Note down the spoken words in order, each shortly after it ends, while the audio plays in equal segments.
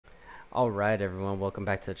Alright everyone, welcome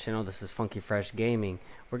back to the channel. This is Funky Fresh Gaming.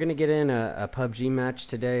 We're going to get in a PUBG match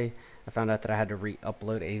today. I found out that I had to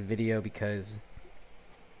re-upload a video because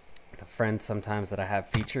the friend sometimes that I have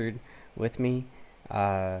featured with me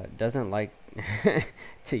doesn't like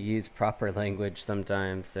to use proper language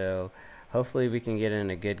sometimes. So hopefully we can get in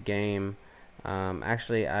a good game.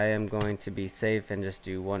 Actually, I am going to be safe and just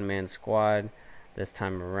do one-man squad this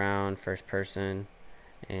time around, first person.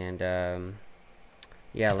 And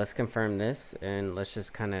yeah, let's confirm this and let's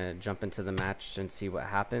just kind of jump into the match and see what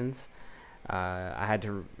happens. I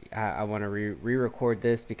want to re-record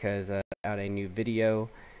this because I got a new video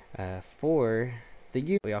for the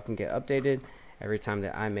YouTube. Y'all can get updated every time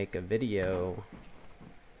that I make a video.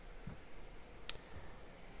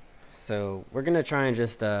 So we're gonna try and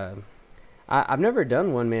just I've never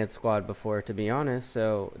done one-man squad before, to be honest,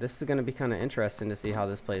 so this is gonna be kind of interesting to see how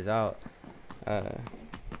this plays out. I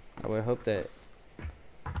would hope that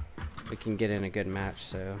we can get in a good match,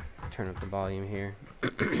 so turn up the volume here.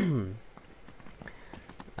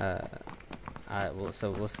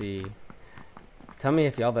 So we'll see. Tell me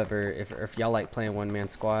if y'all if y'all like playing one-man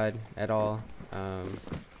squad at all.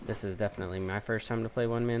 This is definitely my first time to play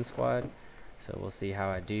one-man squad, so we'll see how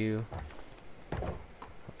I do.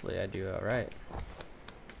 Hopefully I do all right.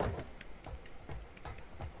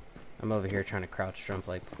 I'm over here trying to crouch jump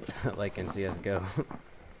like like in CS:GO.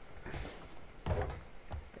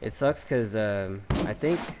 It sucks because I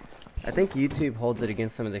think YouTube holds it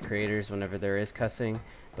against some of the creators whenever there is cussing,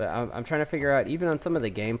 but I'm trying to figure out, even on some of the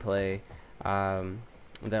gameplay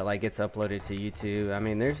that like gets uploaded to YouTube. I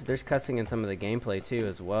mean, there's cussing in some of the gameplay too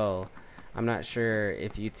as well. I'm not sure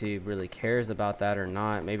if YouTube really cares about that or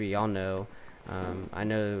not. Maybe y'all know. I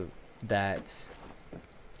know that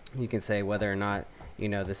you can say whether or not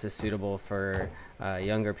this is suitable for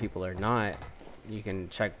younger people or not. You can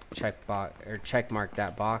check mark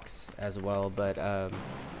that box as well, but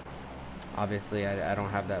obviously I don't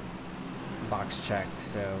have that box checked,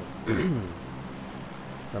 so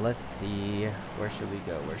so let's see, where should we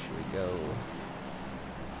go?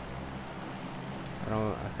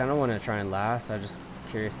 I kind of want to try and last. I'm just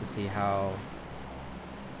curious to see how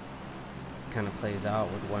this kind of plays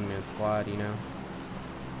out with one-man squad.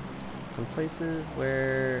 Some places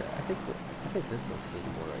where I think this looks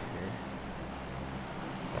suitable right here.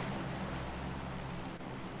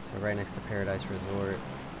 So right next to Paradise Resort,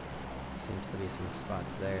 seems to be some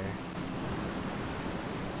spots there.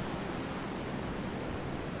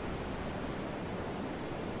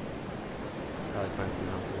 Probably find some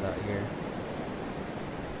houses out here.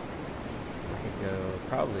 I could go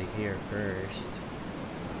probably here first.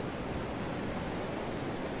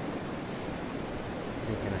 I'm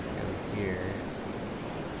thinking I could go here.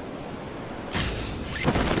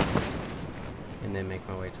 And then make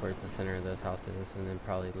my way towards the center of those houses and then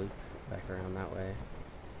probably loop back around that way. If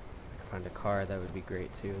I could find a car, that would be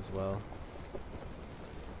great too as well.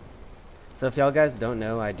 So if y'all guys don't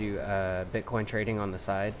know, I do Bitcoin trading on the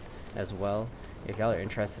side as well. If y'all are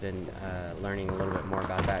interested in learning a little bit more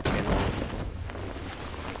about that channel,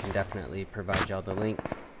 I can definitely provide y'all the link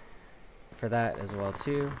for that as well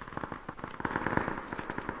too.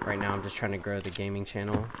 Right now I'm just trying to grow the gaming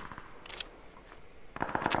channel.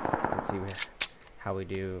 Let's see how we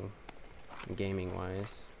do gaming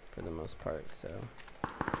wise for the most part. So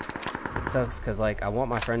it sucks because like I want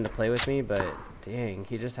my friend to play with me, but dang,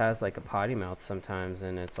 he just has like a potty mouth sometimes,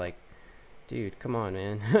 and it's like, dude, come on,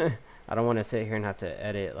 man. I don't want to sit here and have to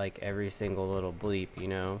edit like every single little bleep,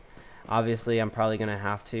 Obviously I'm probably gonna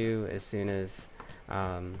have to as soon as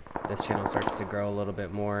this channel starts to grow a little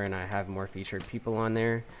bit more and I have more featured people on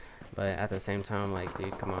there. But at the same time, like,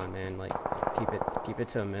 dude, come on, man, like keep it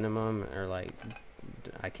to a minimum, or like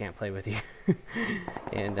I can't play with you.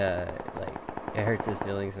 And like it hurts his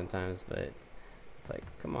feelings sometimes, but it's like,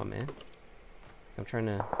 come on, man. I'm trying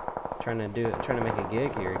to make a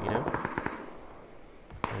gig here,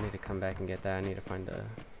 So I need to come back and get that. I need to find a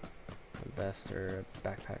vest or a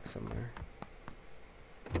backpack somewhere.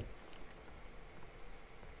 There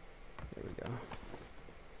we go.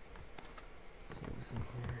 See what's in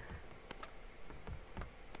here.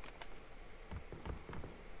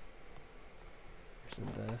 There's a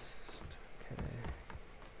vest. Okay.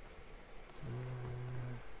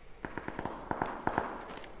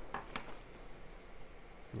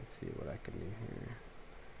 Let's see what I can do here.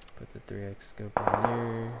 Put the 3x scope on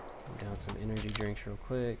there. Put down some energy drinks real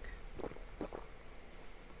quick.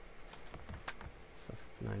 It's a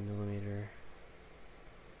 9mm.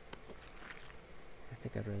 I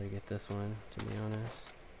think I'd rather get this one, to be honest.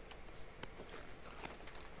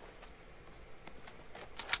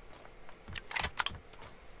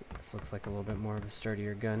 This looks like a little bit more of a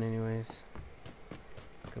sturdier gun anyways.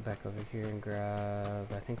 Let's go back over here and grab,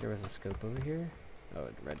 I think there was a scope over here. Oh,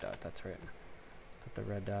 red dot, that's right. Put the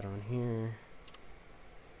red dot on here.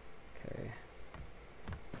 Okay.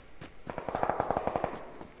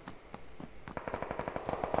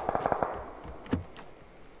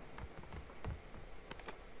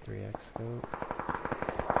 Scope.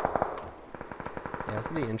 Yeah, this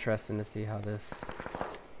will be interesting to see how this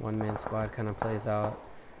one-man squad kind of plays out.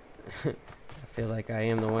 I feel like I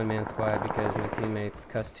am the one-man squad because my teammates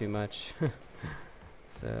cuss too much.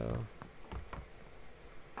 So,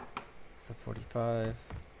 it's a 45.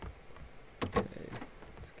 Okay,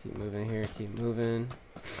 let's keep moving here, keep moving.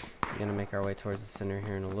 We're gonna make our way towards the center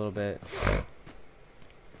here in a little bit.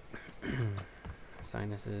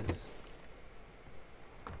 Sinuses.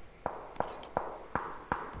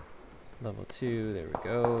 Level 2, there we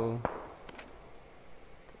go.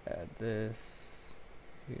 Let's add this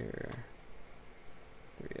here.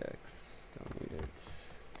 3x, don't need it.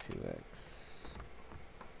 2x.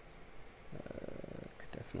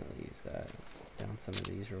 Could definitely use that. Let's down some of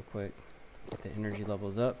these real quick. Get the energy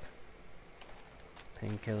levels up.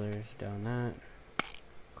 Painkillers, down that.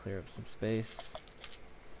 Clear up some space.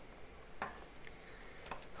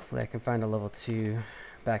 Hopefully I can find a level 2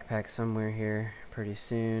 backpack somewhere here pretty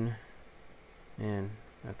soon. And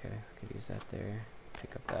okay, I could use that there.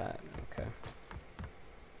 Pick up that. Okay.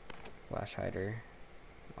 Flash hider.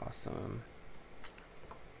 Awesome.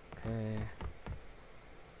 Okay.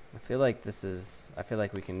 I feel like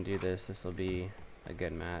we can do this. This will be a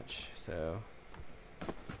good match. So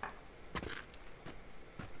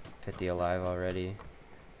 50 alive already.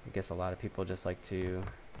 I guess a lot of people just like to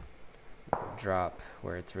drop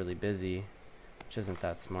where it's really busy, which isn't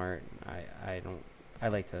that smart. I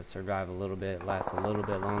like to survive a little bit, last a little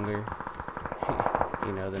bit longer,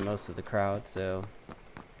 you know, than most of the crowd. So,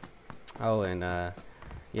 oh, and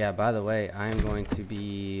yeah, by the way, I'm going to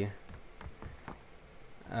be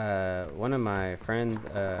one of my friends,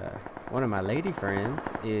 one of my lady friends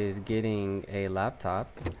is getting a laptop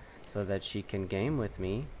so that she can game with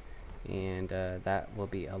me, and that will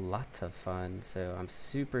be a lot of fun. So I'm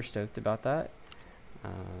super stoked about that.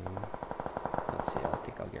 Let's see, I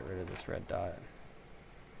think I'll get rid of this red dot.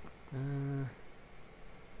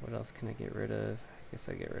 What else can I get rid of? I guess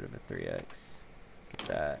I get rid of a 3x. Get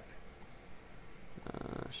that.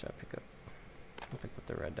 Should I pick up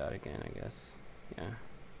the red dot again, I guess. Yeah.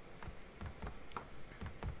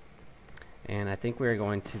 And I think we're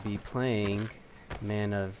going to be playing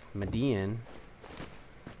Man of Median,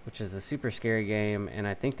 which is a super scary game, and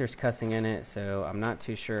I think there's cussing in it, so I'm not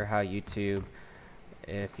too sure how YouTube,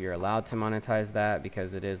 if you're allowed to monetize that,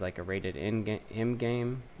 because it is like a rated M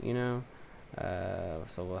game, you know.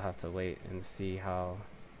 So we'll have to wait and see how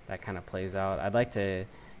that kind of plays out. I'd like to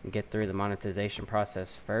get through the monetization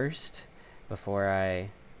process first before I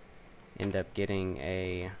end up getting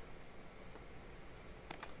that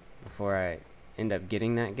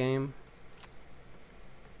game,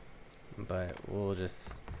 but we'll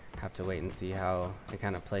just have to wait and see how it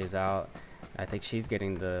kind of plays out. I think she's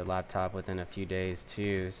getting the laptop within a few days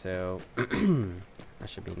too, so that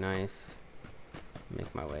should be nice.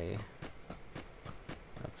 Make my way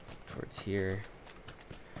up towards here,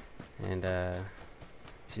 and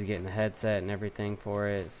she's getting the headset and everything for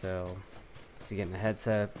it. So she's getting the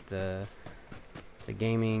headset, the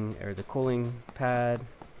gaming or the cooling pad,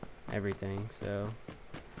 everything. So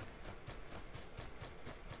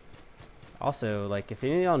also, like, if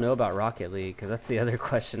any of y'all know about Rocket League, because that's the other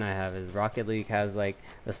question I have, is Rocket League has like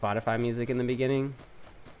the Spotify music in the beginning.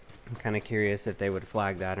 I'm kind of curious if they would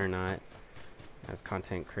flag that or not as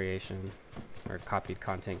content creation or copied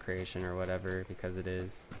content creation or whatever, because it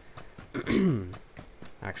is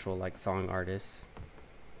actual like song artists.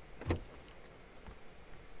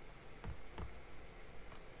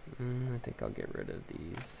 I think I'll get rid of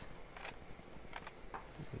these. Go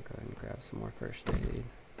ahead and grab some more first aid.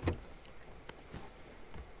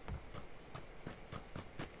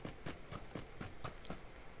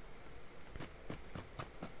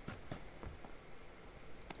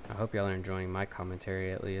 I hope y'all are enjoying my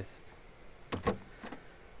commentary at least.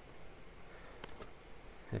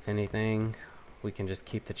 If anything, we can just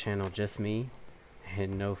keep the channel just me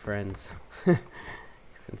and no friends,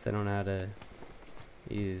 since I don't know how to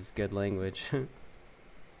use good language. Let's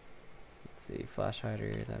see, flash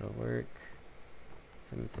hider, that'll work.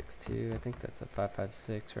 762, I think that's a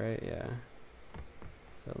 556, right? Yeah.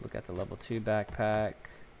 So look at the level 2 backpack.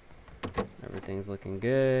 Everything's looking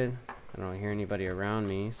good. I don't hear anybody around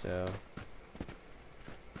me, so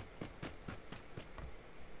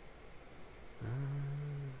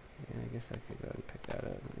yeah, I guess I could go ahead and pick that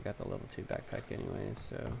up. I got the level 2 backpack anyway,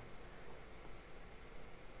 so.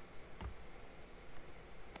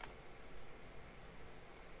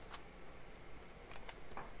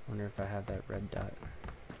 Wonder if I have that red dot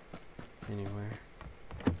anywhere.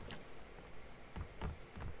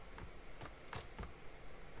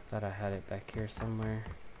 Thought I had it back here somewhere,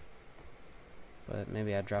 but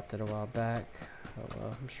maybe I dropped it a while back. Oh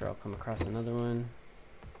well, I'm sure I'll come across another one.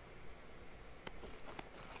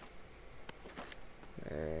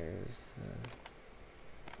 There's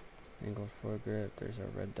angled foregrip. There's our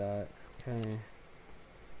red dot. Okay.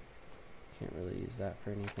 Can't really use that for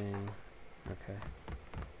anything. Okay.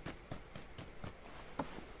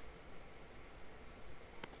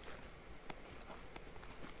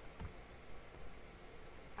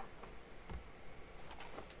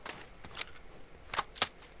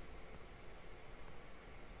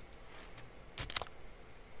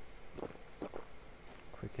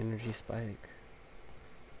 Quick energy spike.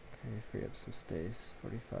 Okay, free up some space.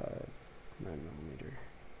 45, 9mm,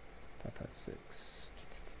 5.56.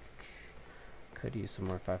 Could use some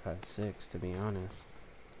more 5.56 to be honest.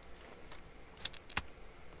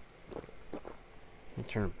 Let me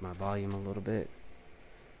turn up my volume a little bit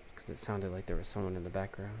because it sounded like there was someone in the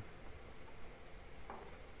background.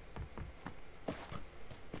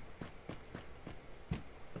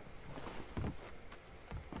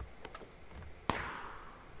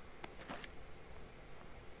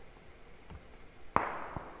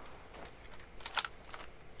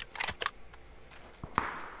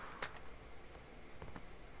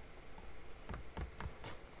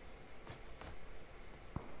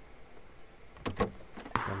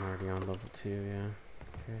 I'm already on level 2, yeah.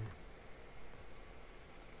 Okay.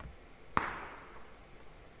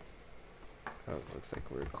 Oh, it looks like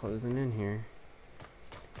we're closing in here.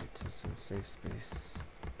 Get to some safe space.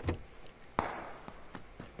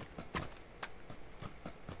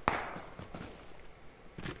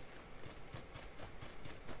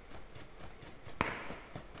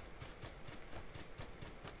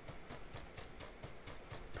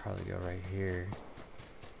 Probably go right here.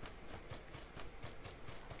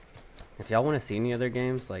 If y'all want to see any other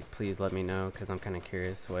games, like, please let me know, because I'm kind of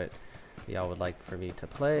curious what y'all would like for me to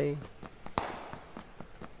play.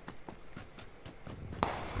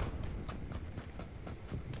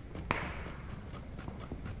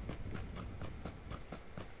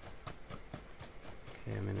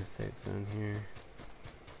 Okay, I'm in a safe zone here.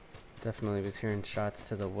 Definitely was hearing shots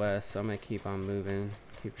to the west, so I'm going to keep on moving,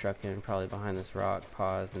 keep trucking, probably behind this rock,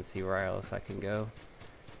 pause, and see where else I can go.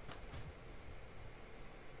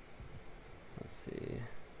 Let's see.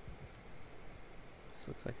 This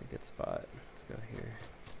looks like a good spot. Let's go here.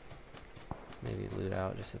 Maybe loot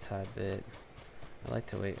out just a tad bit. I like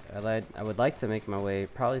to wait. I would like to make my way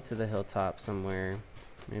probably to the hilltop somewhere,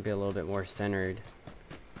 maybe a little bit more centered.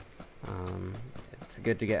 It's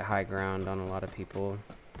good to get high ground on a lot of people.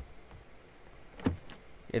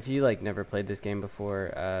 If you like never played this game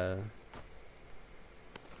before,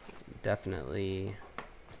 definitely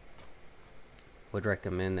would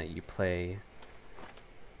recommend that you play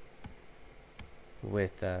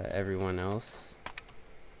with everyone else.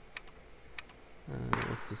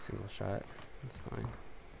 Let's do single shot. That's fine.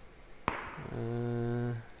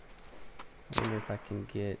 I wonder if I can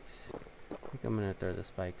get. I think I'm gonna throw the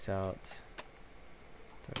spikes out.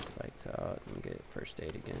 Throw the spikes out and get first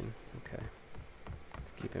aid again. Okay.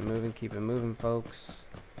 Let's keep it moving, folks.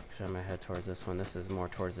 Actually, I'm gonna head towards this one. This is more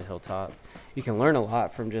towards the hilltop. You can learn a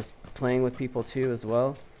lot from just playing with people too, as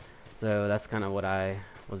well. So that's kind of what I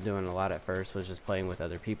was doing a lot at first, was just playing with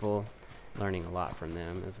other people, learning a lot from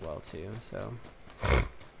them as well too. So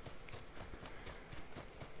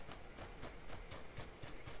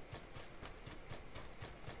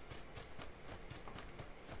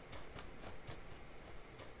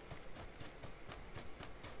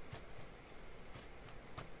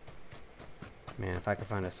man, if I could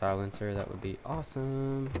find a silencer, that would be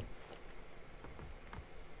awesome.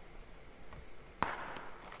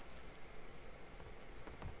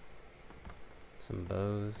 Some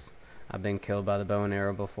bows. I've been killed by the bow and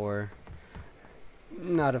arrow before.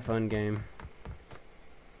 Not a fun game.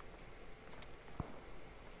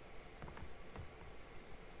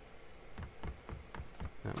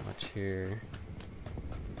 Not much here.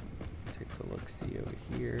 Takes a look-see over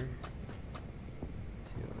here.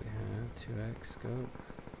 See what we have. 2x scope.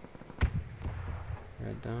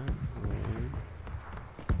 Red dot. One.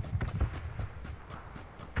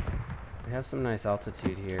 We have some nice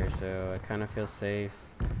altitude here, so I kind of feel safe.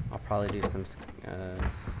 I'll probably do some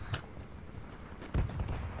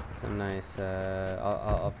nice.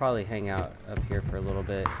 I'll probably hang out up here for a little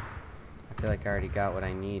bit. I feel like I already got what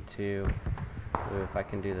I need to. Ooh, if I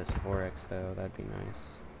can do this 4x though, that'd be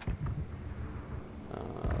nice.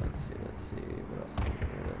 Let's see, what else I can get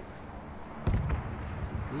rid of?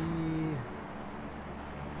 The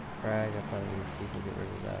frag, I probably gonna keep and get rid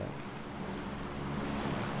of that.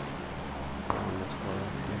 On this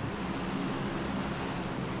 4x here.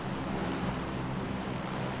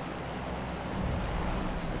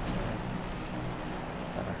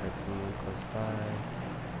 Thought I heard someone close by.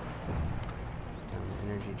 Down the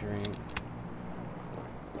energy drink.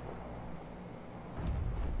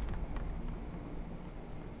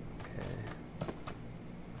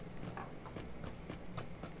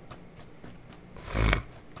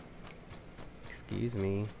 Excuse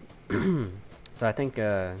me. So I think,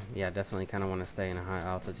 yeah, definitely kind of want to stay in a high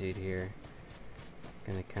altitude here.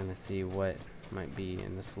 Gonna kind of see what might be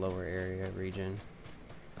in this lower area region.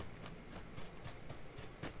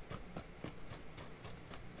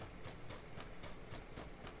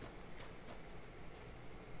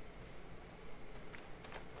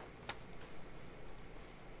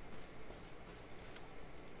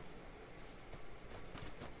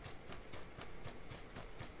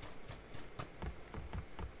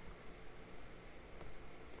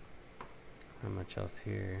 How much else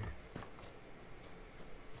here?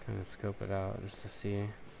 Kind of scope it out just to see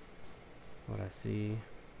what I see.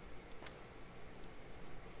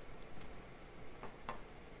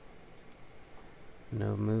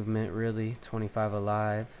 No movement really. 25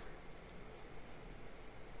 alive.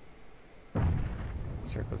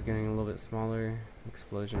 Circle's getting a little bit smaller.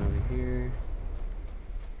 Explosion over here.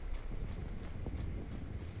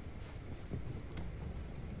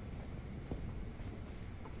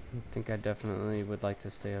 I think I definitely would like to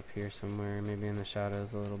stay up here somewhere, maybe in the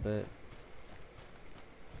shadows a little bit.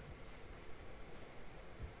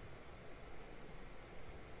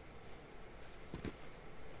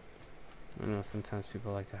 I know sometimes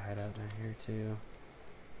people like to hide out down here too,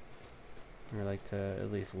 or like to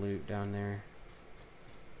at least loot down there,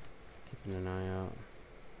 keeping an eye out.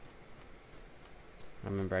 I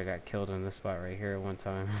remember I got killed in this spot right here one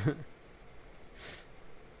time.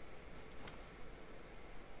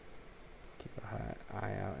 Keep a high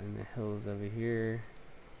eye out in the hills over here.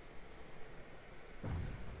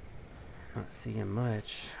 Not seeing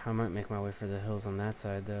much. I might make my way for the hills on that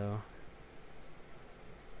side though,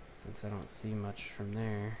 since I don't see much from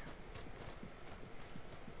there.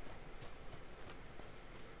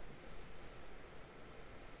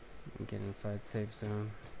 Get inside safe zone.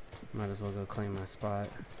 Might as well go claim my spot,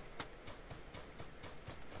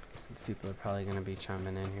 since people are probably going to be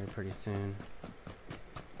chiming in here pretty soon.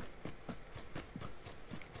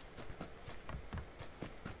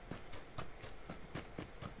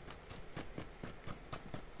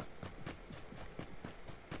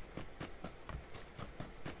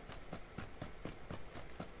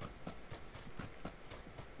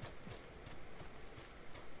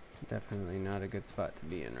 Definitely not a good spot to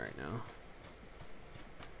be in right now.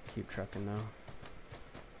 Keep trucking though.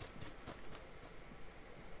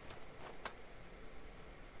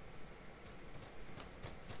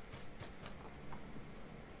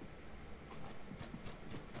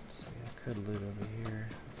 See, I could loot over here.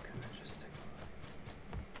 Let's kind of just take a look.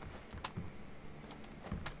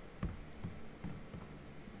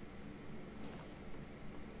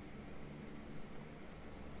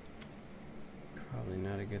 Probably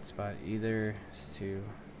not a good spot either. It's too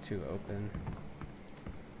open.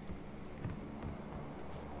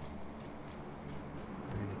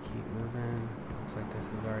 Keep moving. Looks like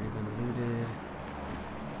this has already been looted.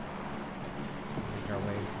 Make our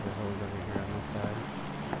way into the hills over here on this side.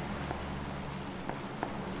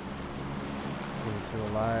 22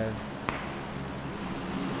 alive.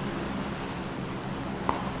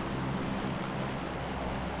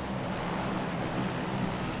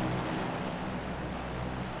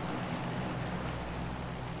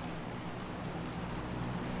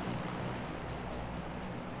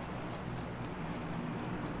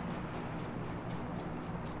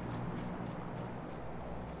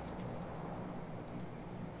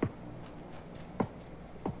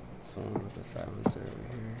 Someone with a silencer over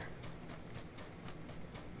here.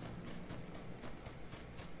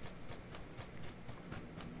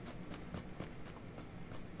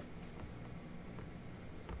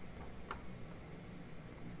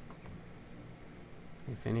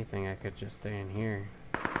 If anything, I could just stay in here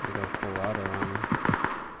and go full auto on me.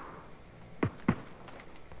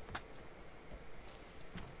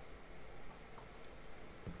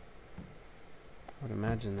 I would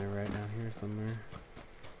imagine they're right down here somewhere.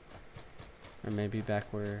 Or maybe back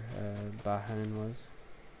where Bahan was,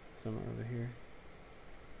 somewhere over here.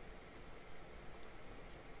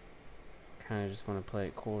 Kind of just want to play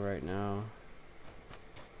it cool right now.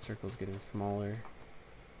 Circle's getting smaller.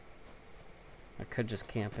 I could just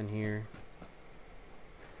camp in here.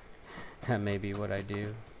 That may be what I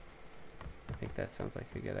do. I think that sounds like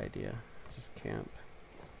a good idea. Just camp.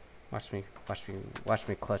 Watch me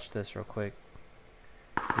clutch this real quick.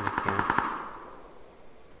 In a camp.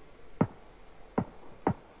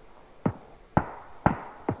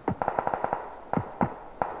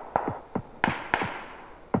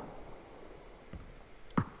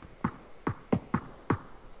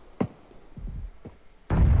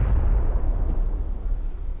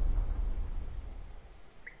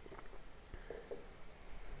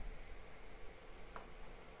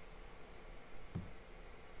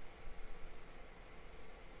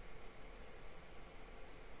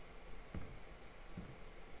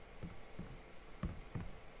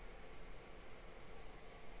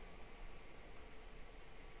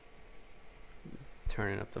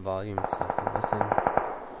 Turning up the volume so I can listen.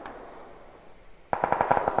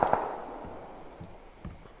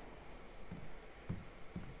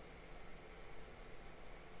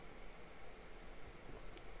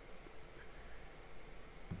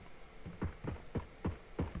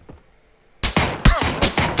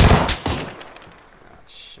 Oh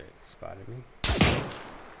shit, he spotted me.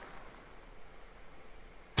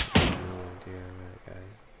 No idea where that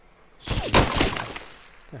guy's shooting.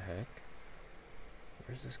 What the heck?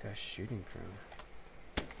 Where's this guy shooting from?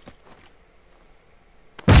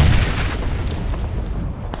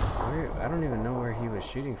 I don't even know where he was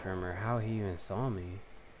shooting from or how he even saw me.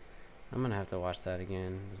 I'm gonna have to watch that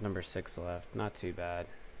again. There's number 6 left. Not too bad.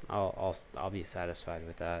 I'll be satisfied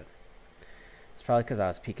with that. It's probably because I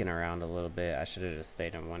was peeking around a little bit. I should have just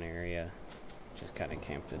stayed in one area. Just kind of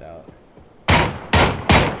camped it out.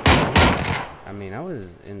 I mean, I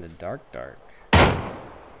was in the dark.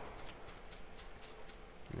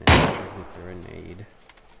 Yeah, shooting through a nade.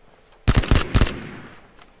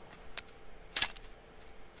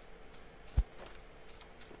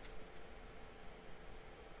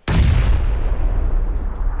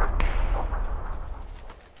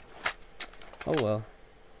 Oh well.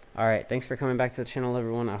 Alright, thanks for coming back to the channel,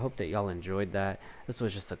 everyone. I hope that y'all enjoyed that. This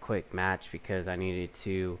was just a quick match because I needed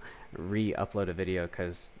to re-upload a video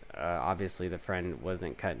because obviously the friend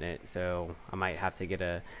wasn't cutting it, so I might have to get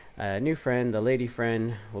a new friend. The lady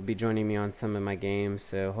friend will be joining me on some of my games,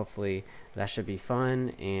 so hopefully that should be fun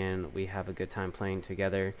and we have a good time playing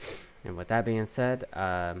together. And with that being said,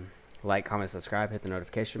 like, comment, subscribe, hit the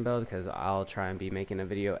notification bell because I'll try and be making a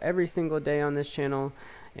video every single day on this channel,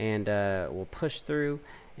 and we'll push through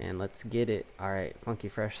and let's get it. Alright, Funky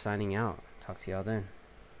Fresh signing out. Talk to y'all then.